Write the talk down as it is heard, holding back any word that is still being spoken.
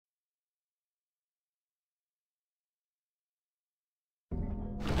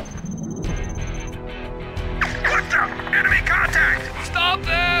Stop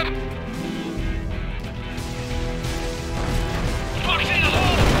them! Foxy in the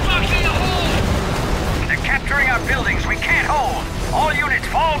hole! Foxy in the hole! They're capturing our buildings. We can't hold. All units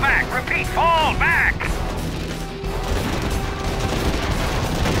fall back. Repeat, fall back.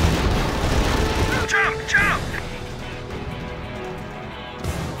 Jump, jump!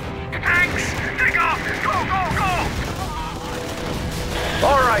 Tanks, take off! Go, go, go!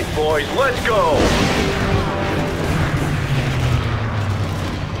 All right, boys, let's go!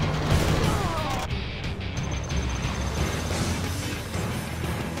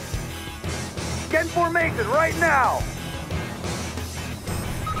 Get in formation right now!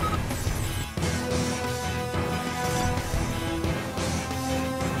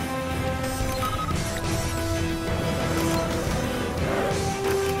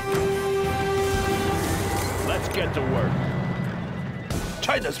 Let's get to work.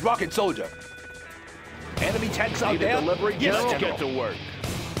 China's rocket soldier. Enemy tanks out there? Yes, let's get to work.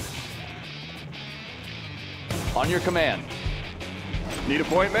 On your command. Need a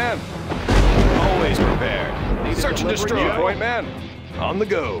point man? Always prepared. Search and destroy. Need a point man? On the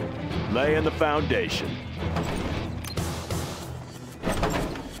go. Laying the foundation.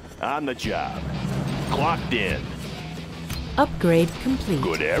 On the job. Clocked in. Upgrade complete.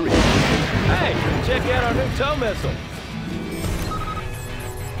 Good area. Hey, check out our new tow missile.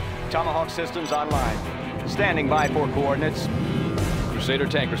 Tomahawk systems online. Standing by for coordinates. Crusader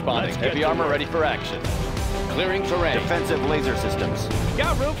tank responding. Heavy armor ready for action. Clearing terrain. Defensive laser systems.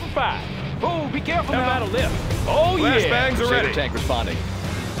 Got room for 5. Oh, be careful now. How about a lift? Oh, yeah. Flashbangs are Crusader ready. tank responding.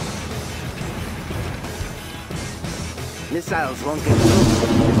 Missiles won't get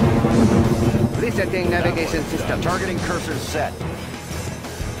through. Resetting navigation system. Targeting cursors set.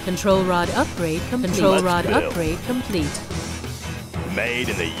 Control rod upgrade complete. Control rod upgrade complete. Made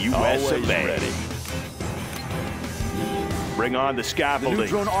in the U.S. of A. Ready. Bring on the The scaffolding. new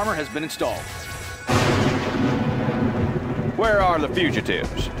drone armor has been installed. Where are the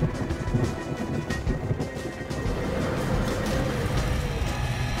fugitives?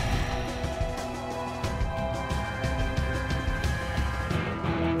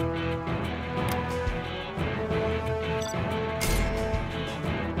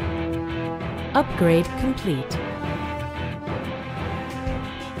 Upgrade complete.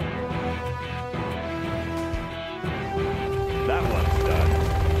 That one's done.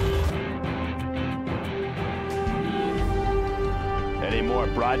 Any more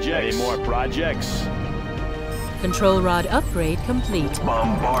projects? Any more projects? Control rod upgrade complete.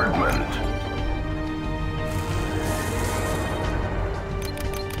 Bombardment.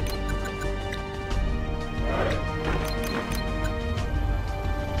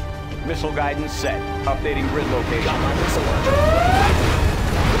 Missile guidance set. Updating grid location. Got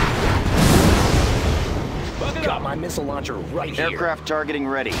my missile launcher right here. Aircraft targeting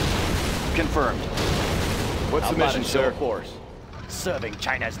ready. Confirmed. What's the mission, sir? Force. Serving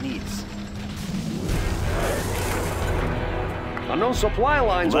China's needs. Unknown supply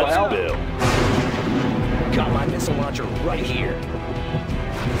lines will Let's help. build. Got my missile launcher right here.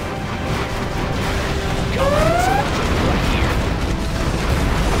 Got my missile launcher right here.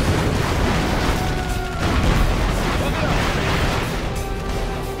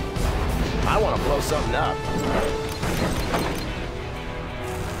 I want to blow something up.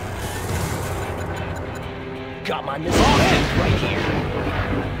 Got my missile launcher right here.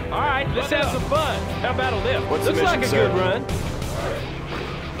 All right, let's have some fun. How about a lift? What's the Looks mission, like a sir? good run.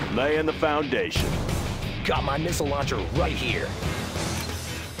 Laying the foundation. Got my missile launcher right here.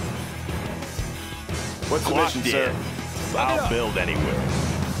 What's the Clocked mission, in. sir? I'll build anywhere.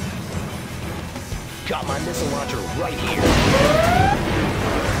 Got my missile launcher right here.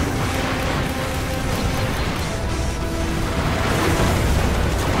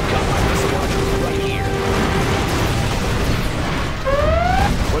 Got my missile launcher right here.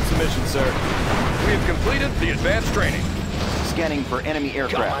 What's the mission, sir? We have completed the advanced training. Scanning for enemy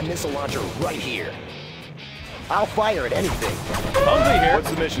Got my aircraft. missile launcher right here. I'll fire at anything. Humvee here. What's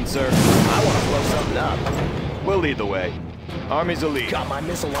the mission, sir? I want to blow something up. We'll lead the way. Army's elite. Got my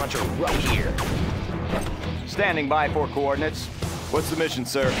missile launcher right here. Standing by for coordinates. What's the mission,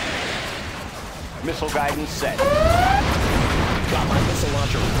 sir? Missile guidance set. Got my missile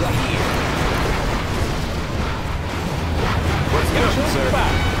launcher right here. What's the mission, sir?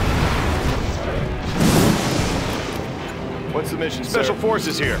 What's the mission, sir? Special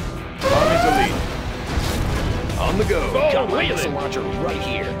forces here. Army's elite. On the go. Got my missile launcher right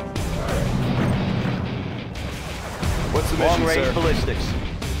here. What's the mission, Long-range sir? ballistics.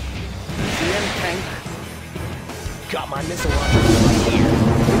 CM tank. Got my missile launcher right here.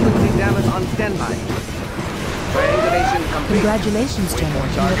 Frequency damage on standby. Triangulation complete. Congratulations, General.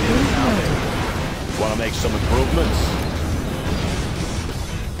 You have been promoted. Want to make some improvements?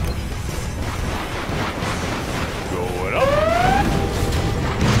 Going up.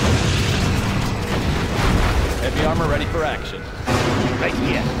 Heavy armor ready for action. Right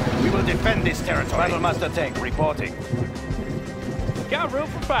here. We will defend this territory. Battlemaster tank reporting. Got room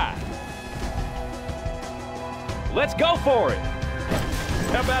for 5. Let's go for it.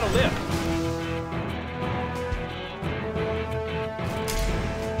 How about a lift?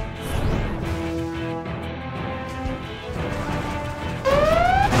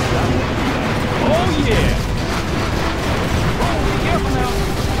 Oh yeah! Oh, be careful now.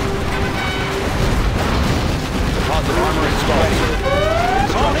 Deposit armor installed.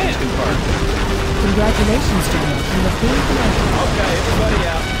 On in. Confirmed. Congratulations, General. You have been promoted. Okay, everybody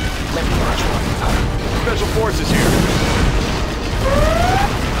out. Let me launch one. Special forces here.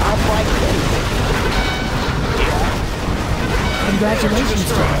 I'll fight anything. Congratulations,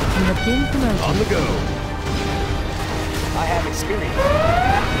 General. You have been promoted. On the go. I have experience.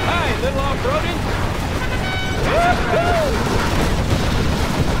 Hi, little off-roading.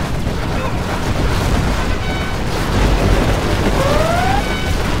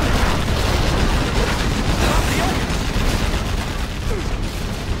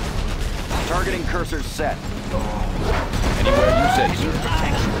 Targeting cursors set. Anywhere you say, sir.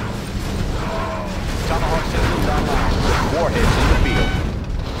 Tomahawk systems online. Warheads in the field.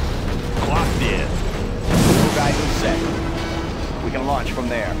 Clocked in. Guidance set. We can launch from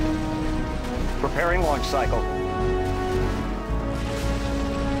there. Preparing launch cycle.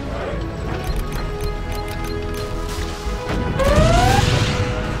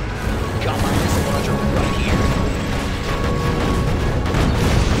 Got my missile launcher right here.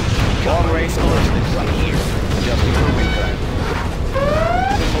 Long range ballistics Right here. adjusting for wind current.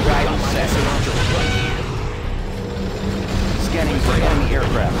 Missile Got guidance my set. missile launcher right here. Scanning for enemy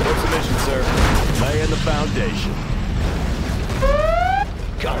aircraft. What's the mission, sir? Laying the foundation.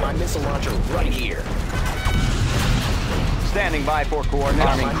 Got my missile launcher right here. Standing by for coordinates.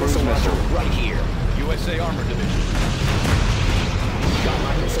 Got my Arming cruise missile launcher missile. right here. USA Armor Division. Got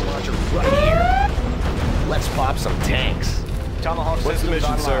my missile launcher right here. Let's pop some tanks. Tomahawk What's the systems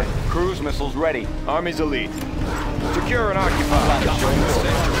mission, online. sir? Cruise missiles ready. Army's elite. Secure and occupy.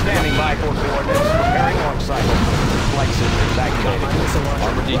 Standing by for coordinates. Preparing launch cycle. Flight systems Got my activated. missile launcher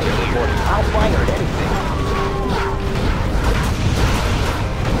Armor right detail here. reporting. I'll fire at anything.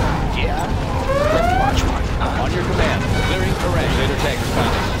 Yeah. Let's launch one. On your command. Clearing terrain. Crusader tank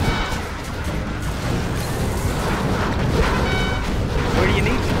responding. Where do you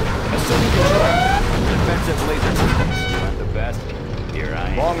need me? Assuming control. Defensive laser systems. Want the best? Here I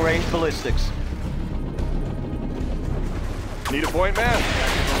am. Long range ballistics. Need a point, man?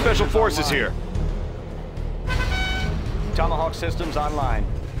 Special forces here. Tomahawk systems online.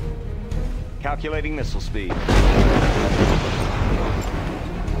 Calculating missile speed.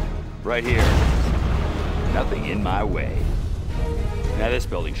 Right here. Nothing in my way. Now this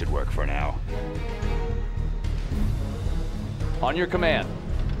building should work for now. On your command.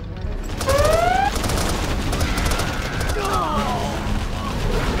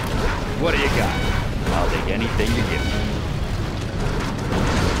 What do you got? I'll take anything you give me.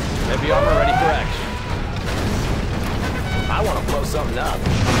 Heavy armor ready for action. I want to blow something up.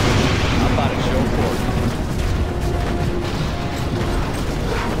 I'm about to show force.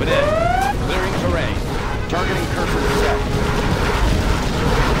 But in. Clearing terrain. Targeting cursor set.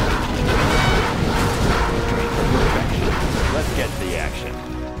 Let's get to the action.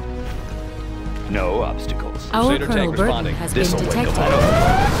 No obstacles. Our Crusader Colonel tank Burton responding. has been This'll wake detected. them up.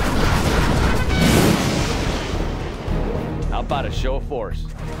 How about a show of force?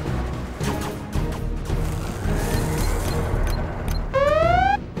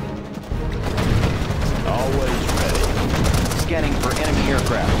 Always ready. Scanning for enemy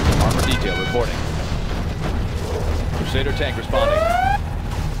aircraft. Armor detail reporting. Crusader tank responding.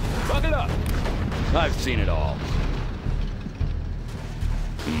 Buck it up. I've seen it all.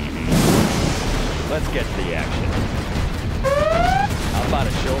 Let's get to the action. How about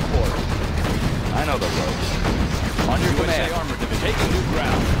a show of force? I know the ropes. On your USA command. Armor Division. Taking new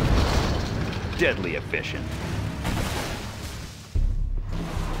ground. Deadly efficient.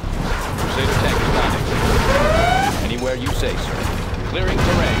 Crusader tank responding. Anywhere you say, sir. Clearing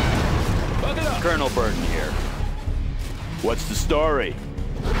terrain. Buck it up. Colonel Burton here. What's the story?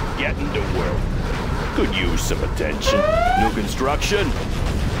 Getting to work. Could use some attention. New construction.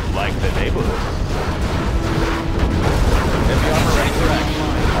 Like the neighborhood. Heavy armor ready for action.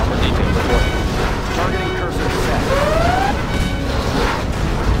 Armor detail reporting. Targeting cursor set.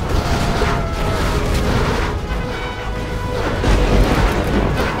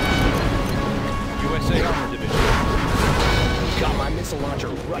 missile launcher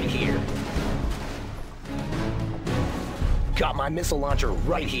right here. Got my missile launcher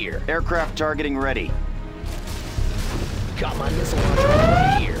right here. Aircraft targeting ready. Got my missile launcher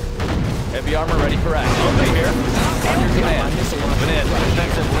right here. Heavy armor ready for action. Over here. On your command. Moving in.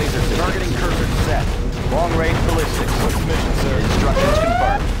 Defensive laser system. Targeting cursor set. Long range ballistics. What's the mission, sir? Instructions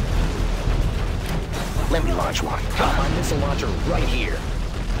confirmed. Let me launch one. Got my missile launcher right here.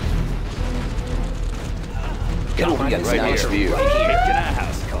 Got my missile launcher right here. Making a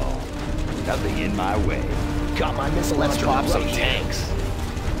house call. Nothing in my way. Got my missile launcher right here. Let's pop some tanks.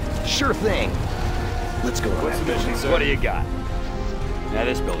 Sure thing. Let's go. What's the mission, sir? What do you got? Now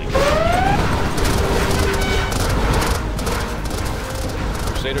this building.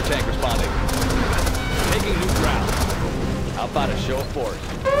 Crusader tank responding. Taking new ground. How about a show of force?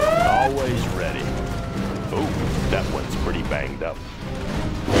 Always ready. Ooh, that one's pretty banged up.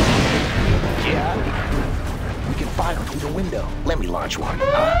 Yeah. We can fire through the window. Let me launch one.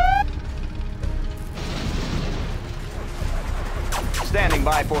 Standing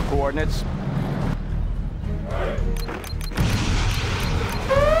by for coordinates.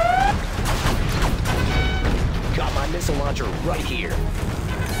 Got my missile launcher right here.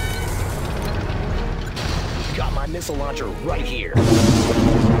 Got my missile launcher right here.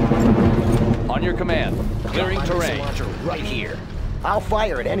 On your command. Clearing Got my terrain. missile launcher right here. I'll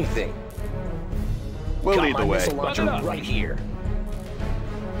fire at anything. We'll Got lead my the way. missile launcher right here.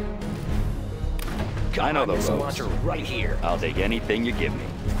 Got I know my the missile ropes. launcher right here. I'll take anything you give me.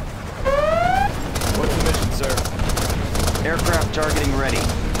 What's the mission, sir? Aircraft targeting ready.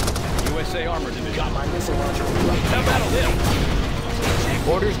 USA Armor Division. Got my missile launcher right here. How about him?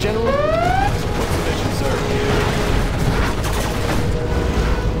 Orders, General? What's the mission, sir?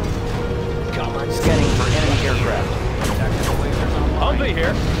 Got my Scanning for enemy aircraft. I'll be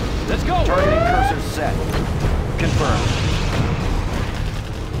here. Let's go. Targeting cursor set. Confirmed.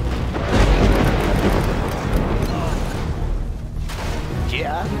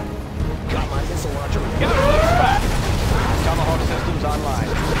 Yeah? Got my missile launcher. Get back. Tomahawk systems online.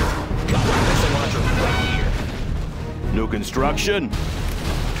 Got my missile launcher right here. New construction.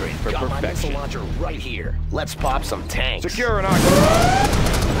 Trained for Got my missile perfection. launcher right here. Let's pop some tanks. Secure and occupy.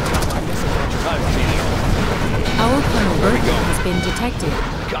 Got my missile launcher right here. Our converter has been detected.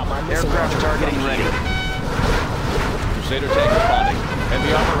 Got my missile Aircraft launcher targeting right ready. here. Crusader tank responding.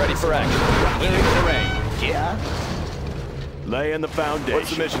 Heavy armor ready for action. Clearing terrain. Yeah? Laying the foundation.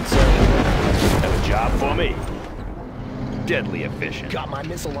 What's the mission, sir? Have a job for me. Deadly efficient. Got my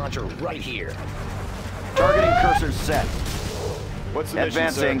missile launcher right here. Targeting cursor set. What's the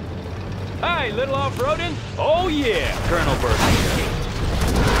Advancing. mission, sir? Hi, little off-roading? Oh, yeah. Colonel Burke.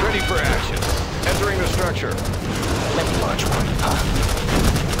 Ready for action. Entering the structure. Let me launch one.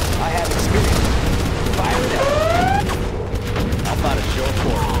 I have experience. Fire it up. How about a show of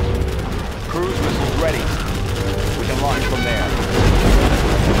force? Cruise missiles ready. We can launch from there.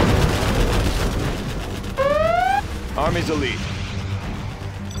 Army's elite.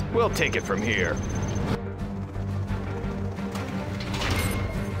 We'll take it from here.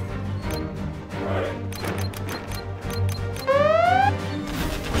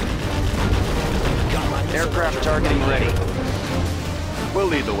 Aircraft targeting ready. We'll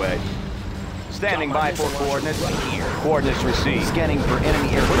lead the way. Standing by for coordinates. Right here. Coordinates received. Scanning for enemy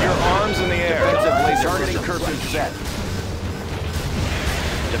Put your aircraft. arms in the air. Defensive laser Targeting system cursor set.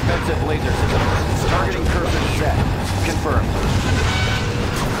 Defensive laser system. Targeting cursor set. Confirmed.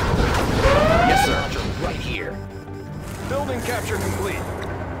 Yes, sir. Launcher right here. Building capture complete.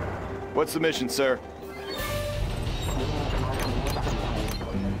 What's the mission, sir?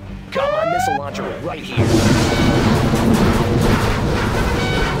 Got my missile launcher right here.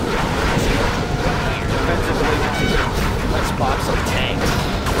 Defensive laser system. Let's pop some tanks.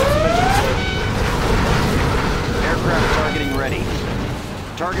 Aircraft targeting ready.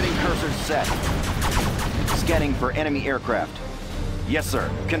 Targeting cursor set. Scanning for enemy aircraft. Yes, sir.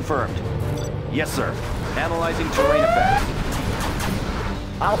 Confirmed. Yes, sir. Analyzing terrain effects.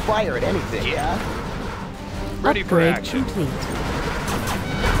 I'll fire at anything. Yeah. Ready for Upgrade action. complete.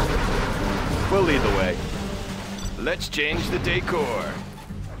 We'll lead the way. Let's change the decor.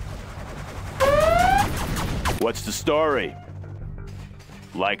 What's the story?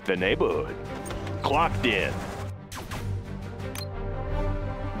 Like the neighborhood. Clocked in.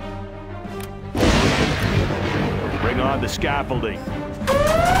 Bring on the scaffolding.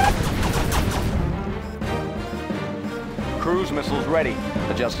 Cruise missiles ready.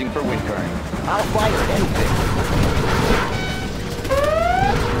 Adjusting for wind current. I'll fire at anything.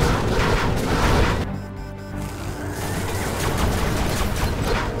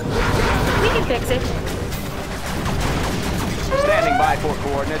 We can fix it. Standing by for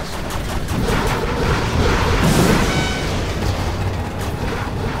coordinates.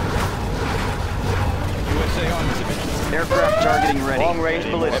 USA Army division. Aircraft targeting ready. Long-range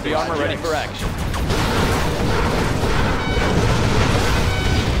ballistics. Heavy armor ready for action.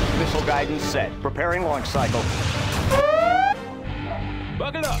 Missile guidance set. Preparing launch cycle.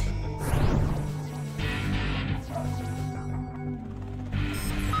 Buckle up.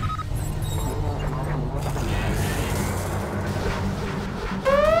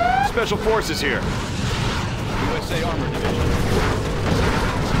 Special Forces here. USA Armor Division.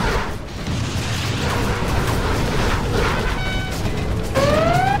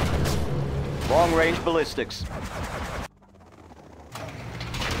 Long-range ballistics.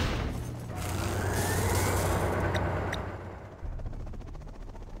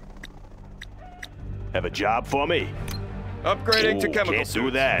 Have a job for me? Upgrading to Oh, chemical can't do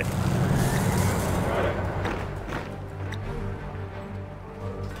suits. that.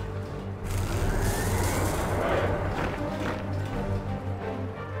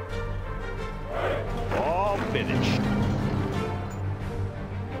 All finished.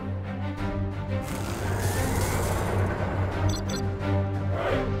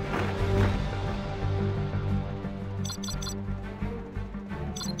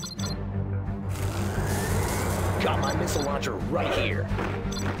 Got my missile launcher right here.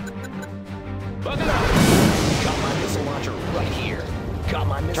 Buckle up. Got my missile launcher right here. Got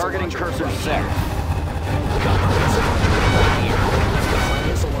my missile Targeting launcher cursor right set. here. Got my missile launcher right here. Got my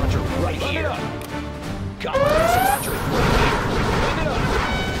missile launcher right Buckle here. up. Got my missile launcher right here. Buckle up.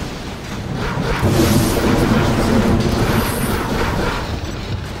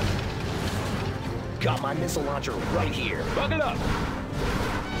 Got my missile launcher right here. Buckle up.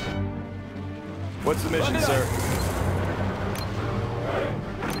 What's the mission, Buckle up. sir?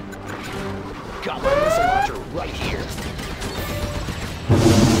 Got my missile launcher right here.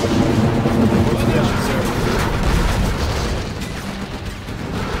 What's the mission, sir?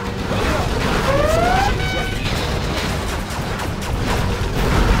 Missile launcher right here.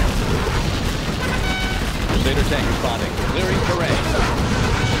 Crusader tank responding. Clearing terrain.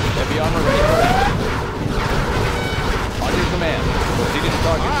 Heavy armor ready for action. On your command. Proceeding to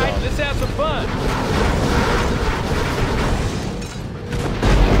target zone. All right, let's have some fun.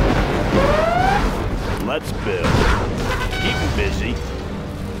 Let's build. Keep him busy.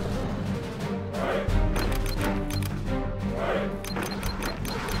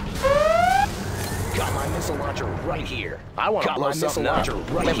 Got my missile launcher right here. I want to blow something up.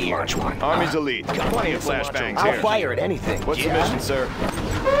 Right here. Launch one. Army's elite. Got Plenty my of missile launcher. flashbangs I'll here. fire at anything. What's the mission, sir? Got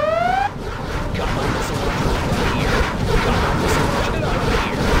my missile launcher right here. Got my missile launcher right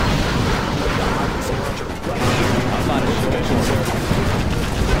here. Got my missile launcher right here. I'm on What's the it. mission, sir?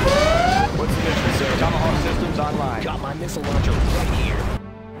 What's the mission, sir? Tomahawk systems online. Got my missile launcher right here.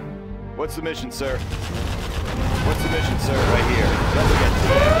 What's the mission, sir? What's the mission, sir? Right here. Let's get to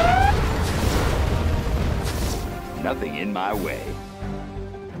it. Nothing in my way.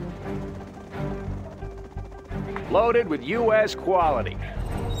 Loaded with U.S. quality.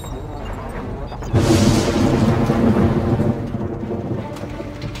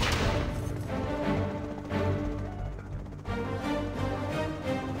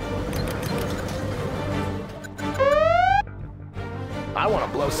 I want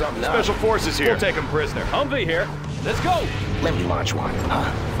to blow something up. Special Forces here. We'll take him prisoner. Humvee here. Let's go. Let me launch one.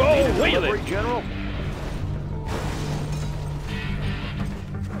 Oh, wheel Delivery, it. General.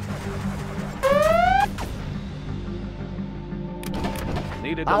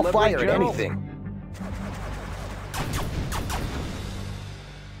 Need a I'll delivery, fire at General? anything.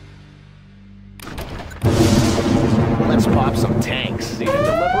 Let's pop some tanks. Need a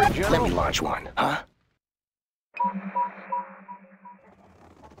delivery, Let General? me launch one, huh?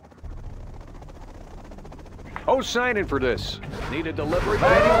 Who's signing for this? Need a delivery?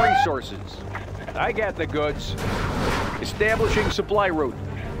 Providing resources. I got the goods. Establishing supply route.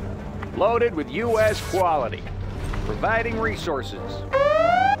 Loaded with U.S. quality. Providing resources.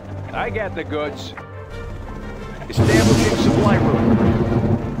 I got the goods. Establishing supply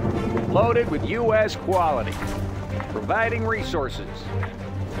route. Loaded with U.S. quality. Providing resources.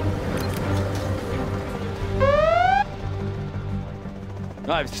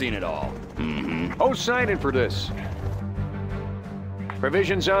 I've seen it all. Who's signing for this?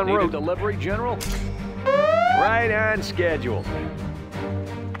 Provisions en Need a route. delivery, General? Right on schedule.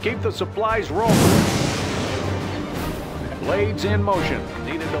 Keep the supplies rolling. Blades in motion.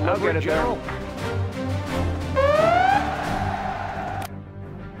 Need a I'll get delivery, it there. General?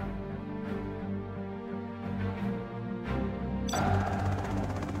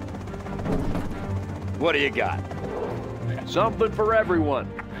 What do you got? Something for everyone.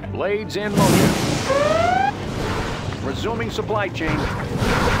 Blades in motion. Resuming supply chain.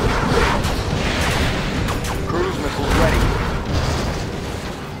 Cruise missiles ready.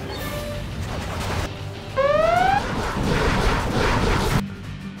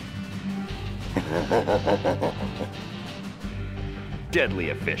 Deadly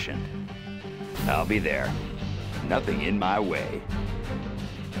efficient. I'll be there. Nothing in my way.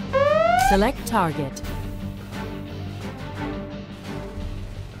 Select target.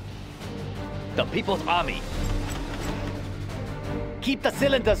 The People's Army. Keep the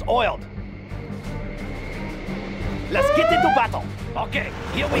cylinders oiled. Let's get into battle. Okay,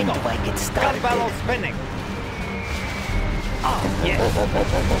 here we go. I get started? Gun barrel spinning. Oh, yes.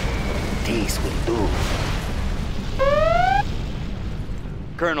 This will do.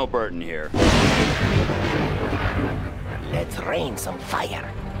 Colonel Burton here. Let's rain some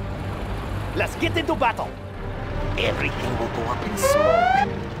fire. Let's get into battle. Everything will go up in smoke.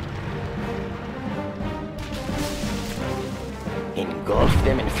 Engulf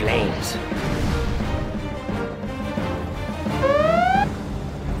them in flames.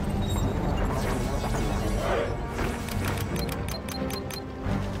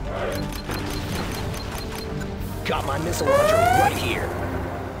 Got my missile launcher right here.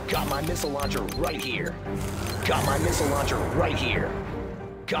 Got my missile launcher right here. Got my missile launcher right here.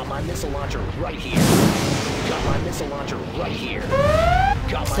 Got my missile launcher right here. Got my missile launcher right here.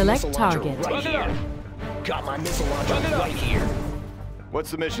 Got my Select missile launcher target. right here. Got my missile launcher right here.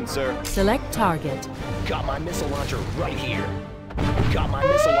 What's the mission, sir? Select target. Got my missile launcher right here. Got my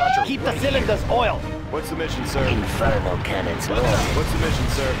missile launcher. Keep the cylinders oiled. What's the mission, sir? Infernal cannons. What's the mission,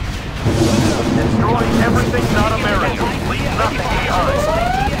 sir? Destroy everything not American. Leave nothing behind.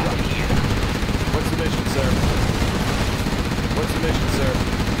 What's the mission, sir? What's the mission, sir?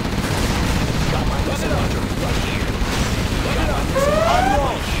 Got my missile launcher right here. Got my missile launcher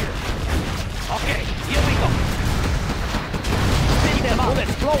right here. Okay, here we go. Spin them up.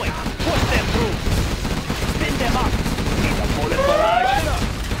 Bullets flowing. Push them through. Spin them up. Need a bullet barrage.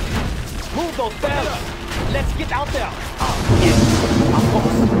 Move those barrels. Let's get out there. Yes, of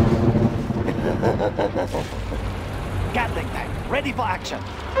course. Gatling tank, ready for action.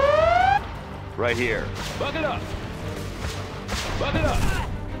 Right here. Buck it up. Buck it up.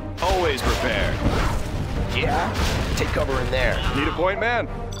 Always prepared. Yeah? Take cover in there. Need a point, man?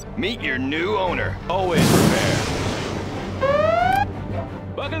 Meet your new owner. Always prepared.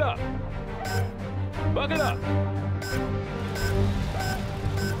 Buck it up. Buck it up.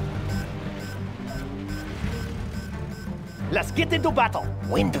 Let's get into battle.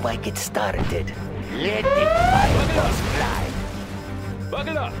 When do I get started? Let the fireballs fly. Buck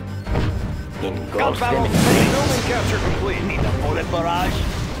it up. Engulf them in flames. Building capture complete. Need a bullet barrage.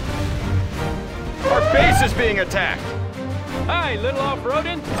 Our base is being attacked. Hi, little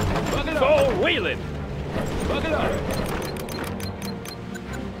off-roading. Buck it up. Oh, wheeling. Buck it up.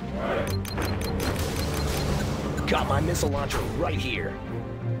 Got my missile launcher right here.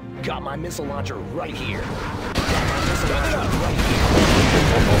 Got my missile launcher right here. Got my missile launcher right here.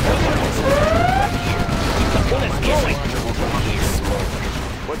 Got my missile launcher right here. Bullets going. Right here.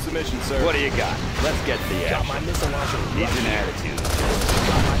 What's the mission, sir? What do you got? Let's get the Got action. my missile launcher right Needs an here. attitude.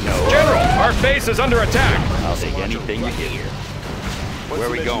 No. General, our base is under attack. I'll take Launcher anything right you give. here. Where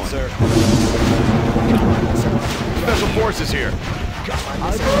are we going, sir? Got my missile launcher right Special here. forces here. Got my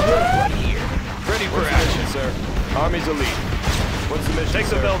missile launcher right here. Ready for action, sir. Army's elite. What's the mission, Take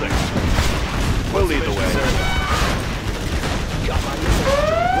the building. We'll lead the way. Sir? Got my missile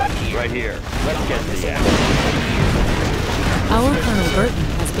launcher right here. Right here. Let's get the action. Our Colonel Burton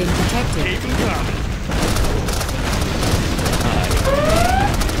has been detected. Keep 'em coming.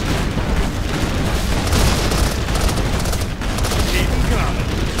 Keep 'em coming.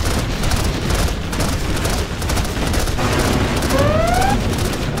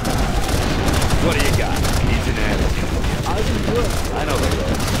 What do you got? Needs an attitude. I know the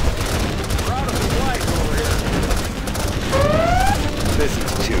road. Proud of the flag over here. This is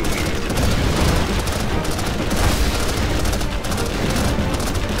too easy.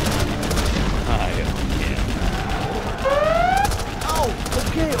 I don't care. Oh,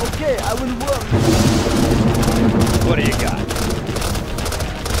 okay, I will work. What do you got?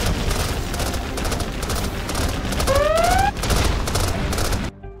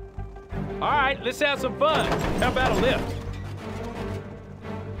 All right, let's have some fun. How about a lift?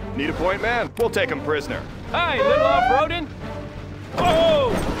 Need a point, man? We'll take him prisoner. Hi, little off-roading.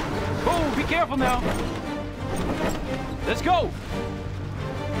 Whoa! Oh, be careful now. Let's go.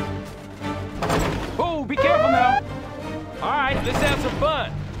 Oh, be careful now. All right, let's have some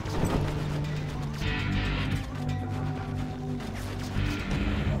fun.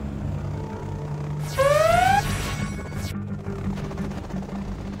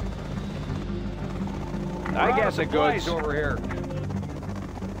 got the goods over here.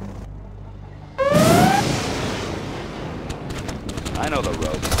 I know the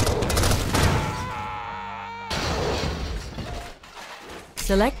ropes.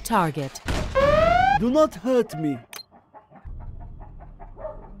 Select target. Do not hurt me.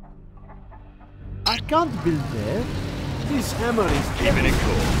 I can't build there. This hammer is Keeping it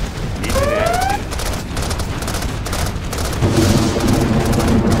cool. Needs an attitude.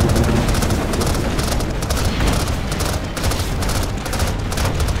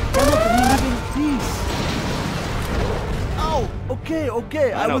 cannot live in peace. Oh,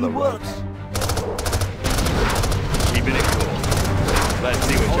 okay, I know will the work. ropes. Keeping it cool. Let's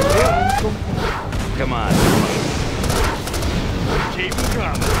see what you got. Come on. Keep them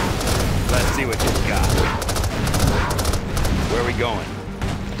coming. Let's see what you got. Where are we going?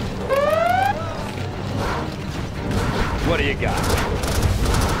 What do you got?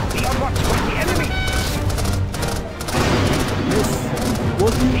 Be on watch for the enemy!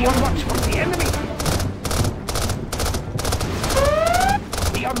 What do you Be on want? watch for the enemy!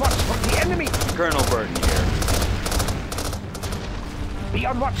 Be on watch for the enemy! Colonel Burton here. Be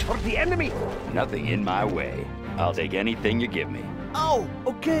on watch for the enemy! Nothing in my way. I'll take anything you give me. Oh,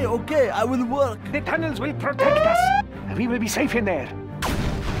 okay, I will work. The tunnels will protect us! We will be safe in there!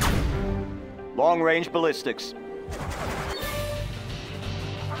 Long-range ballistics.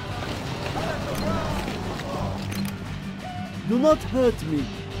 Do not hurt me.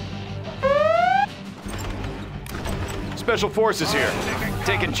 Special forces here.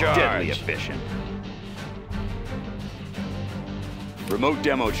 Taking charge. Deadly efficient. Remote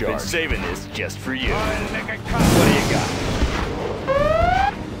demo charge. Been saving this just for you. What do you got?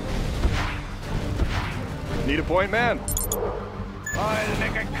 Need a point man?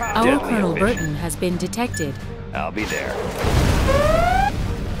 Our Deadly Colonel efficient. Burton has been detected. I'll be there.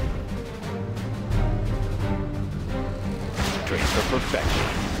 Train for perfection.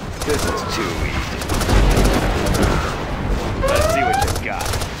 This is too easy. Let's see what you got.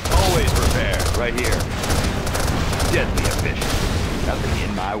 Always prepared. Right here. Deadly efficient. Nothing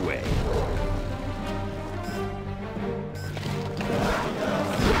in my way.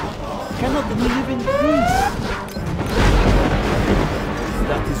 Cannot live in peace.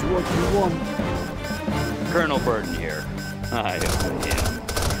 That is what you want. Colonel Burton here. I own him.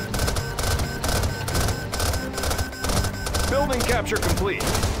 Building capture complete.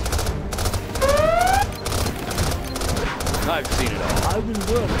 I've seen it all. I will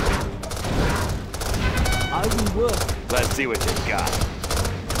work. I will work. Let's see what you got.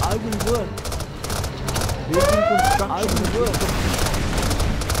 I will work. Building construction. I will work.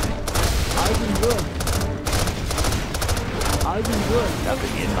 I will work. I will work.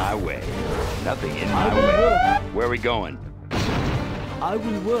 Nothing in my way. Nothing in I my will way. work. Where are we going? I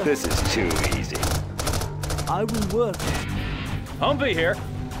will work. This is too easy. I will work. Humvee here.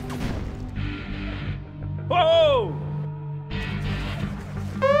 Whoa!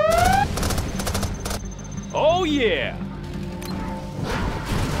 Oh yeah!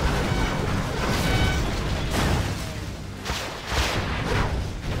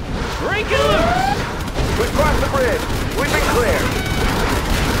 Break it loose! We've crossed the bridge! We've been cleared!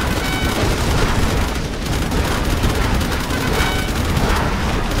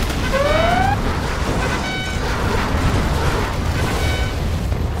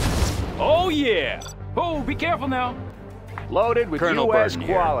 Oh yeah! Oh, be careful now. Loaded with Colonel U.S. Burton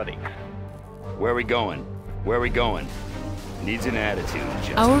here. quality. Where are we going? Where are we going? Needs an attitude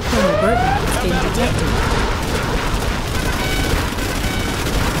adjustment. Our Colonel Burton has been detected.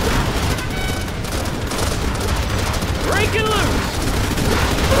 Break it loose!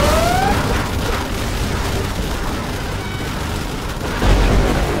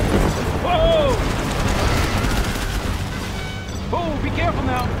 Whoa! Oh, be careful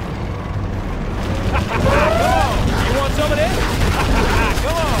now. Come on! You want some of this?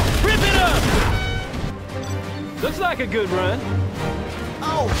 Come on! Rip it up! Looks like a good run.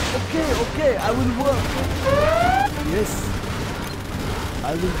 Oh, okay, I will work. Yes.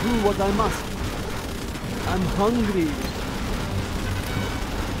 I will do what I must. I'm hungry.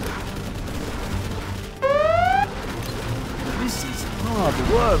 This is hard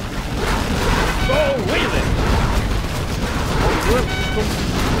work. Go wheeling! Hard work is complete.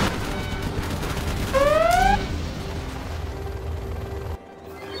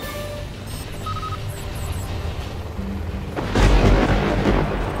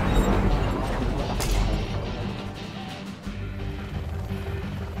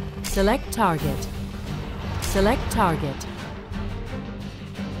 Select target. Select target.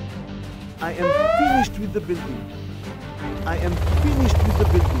 I am finished with the building. I am finished with the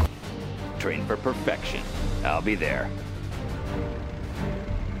building. Train for perfection. I'll be there.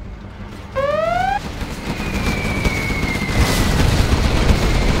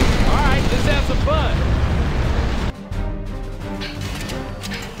 All right, let's have some fun.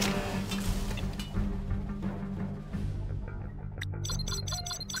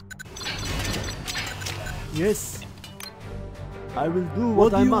 Yes. I will do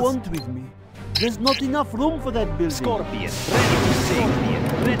what I must. What do you want with me? There's not enough room for that building. Scorpion, ready to sting. Scorpion,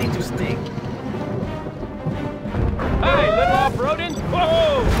 ready to sting. Hey, little off-roading.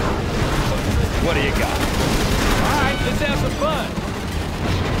 Whoa! What do you got? All right, let's have some fun.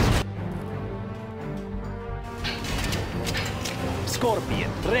 Scorpion,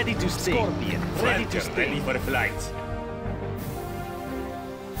 ready to sting. Scorpion, ready to sting. Ready for flight.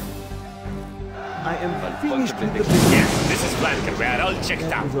 I am finished with the building. Yes, this is Flanker. We are all checked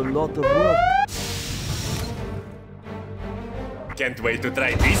That out. was a lot of work. Can't wait to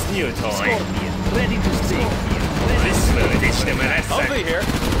try this new toy. Scorpion, ready to sting. This will teach them a lesson. I'll be here.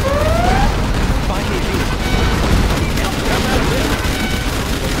 Finally,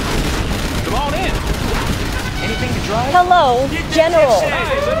 Come on in. anything to drive? Hello, General.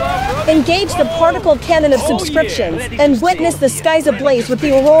 Hey, little off-roading. Engage the particle cannon of subscriptions and witness the skies ablaze with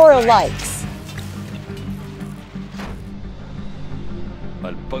the aurora lights.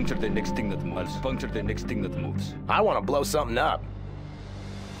 I'll puncture the next thing that moves. I want to blow something up.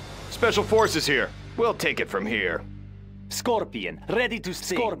 Special forces here. We'll take it from here. Scorpion, ready to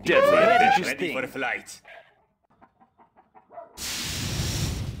sting. Scorpion, Deadly ready to ready sting. for flight.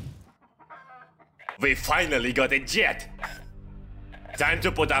 We finally got a jet. Time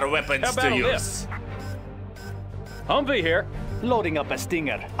to put our weapons How to about use. this? Humvee here. Loading up a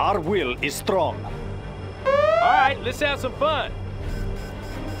stinger. Our will is strong. All right, let's have some fun.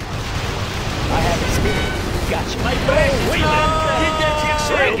 I have a stinger. Gotcha. My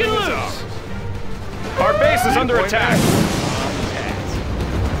Break it loose. Our base is under attack.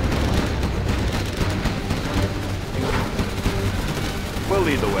 We'll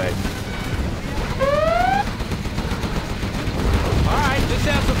lead the way. All right, let's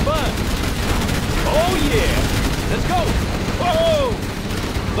have some fun. Oh, yeah. Let's go. Whoa.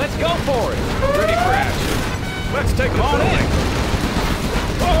 Let's go for it. Ready for action. Let's take them on in.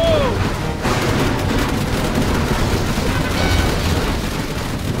 Whoa.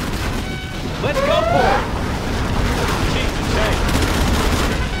 Let's go for it. Keep the tank.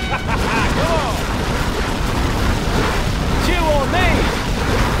 Come on. Chew on me.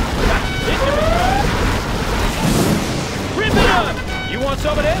 It should be fun. Rip it up. You want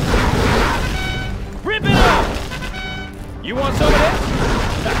some of this? Rip it up. You want some of this?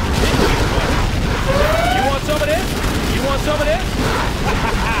 It should be fun. You want some of this? You want some of this?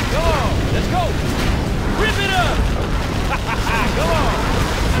 Come on. Let's go. Rip it up. Come on.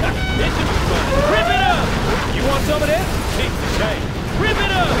 It should be fun. Rip it up! You want some of this? Keep the change. Rip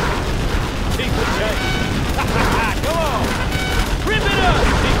it up! Keep the change. Come on! Rip it up!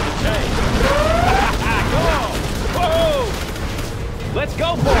 Keep the change. Come on! Whoa! Let's go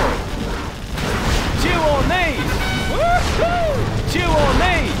for it! Chew on these! Woo-hoo! Chew on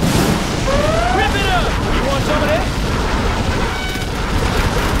these! Rip it up! You want some of this?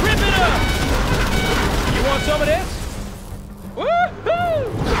 Rip it up! You want some of this? Woo-hoo!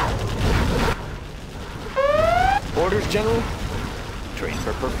 Orders, General? Train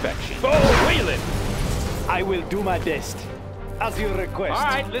for perfection. Oh, wheeling! I will do my best. As you request. All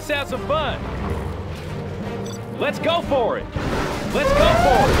right, let's have some fun. Let's go for it. Let's go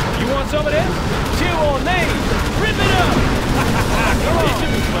for it. You want some of this? Chew on these. Rip it up.